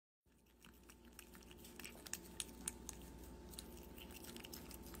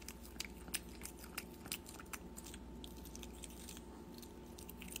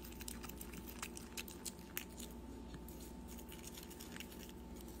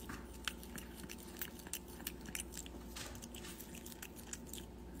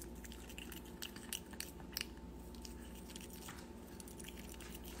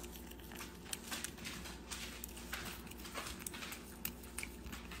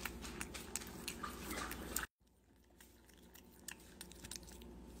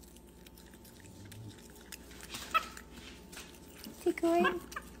good?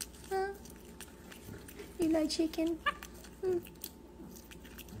 Huh? You like chicken?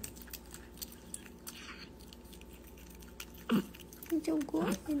 It's so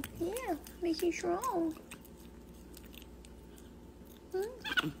good. Yeah, makes you strong.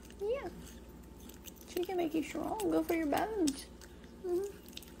 Yeah. Chicken make you strong. Good for your bones.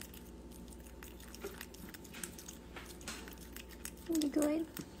 You good?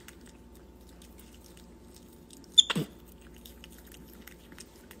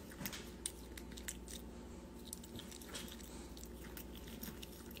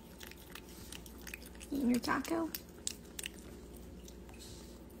 Eating your taco?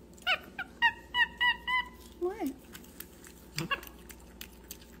 What?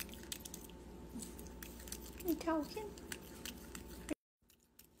 You talking?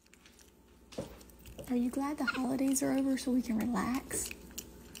 Are you glad the holidays are over so we can relax?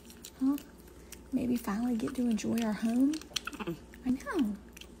 Huh? Maybe finally get to enjoy our home? I know.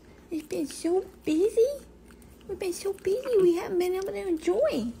 It's been so busy. We've been so busy we haven't been able to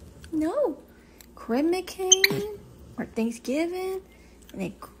enjoy. No. Christmas came, or Thanksgiving, and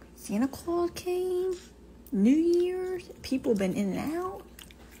then Santa Claus came, New Year's, people been in and out.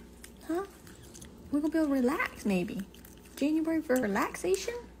 Huh? We're gonna be able to relax maybe. January for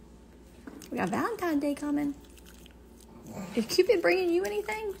relaxation? We got Valentine's Day coming. Is Cupid bringing you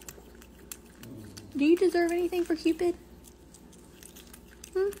anything? Do you deserve anything for Cupid?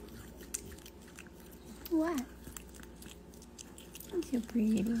 What? You're so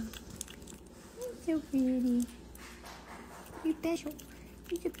pretty. You're so pretty. You're special.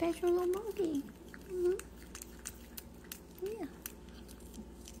 You're a special little monkey. Yeah.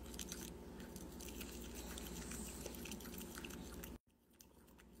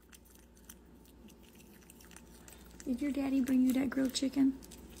 Did your daddy bring you that grilled chicken?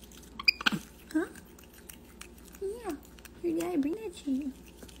 Huh? Yeah. Your daddy bring that to you.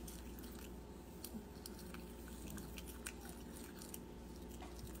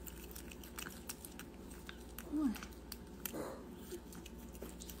 What?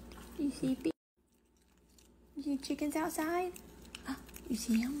 You see You see chickens outside? Oh, you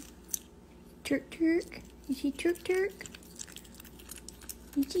see them? Turk. You see Turk?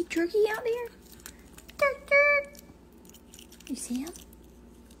 You see turkey out there? Turk. You see him?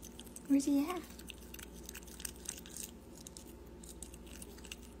 Where's he at?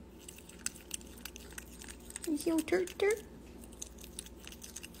 You see old Turk?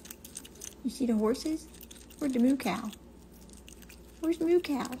 You see the horses? Where's the moo cow? Where's the moo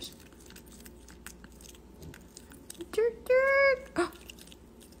cows? Turk. Oh.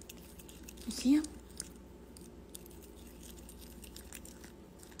 You see him?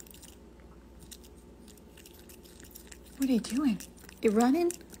 What are they doing? They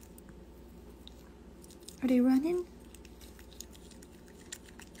running? Are they running?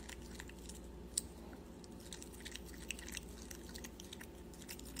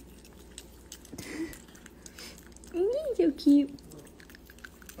 You're so cute.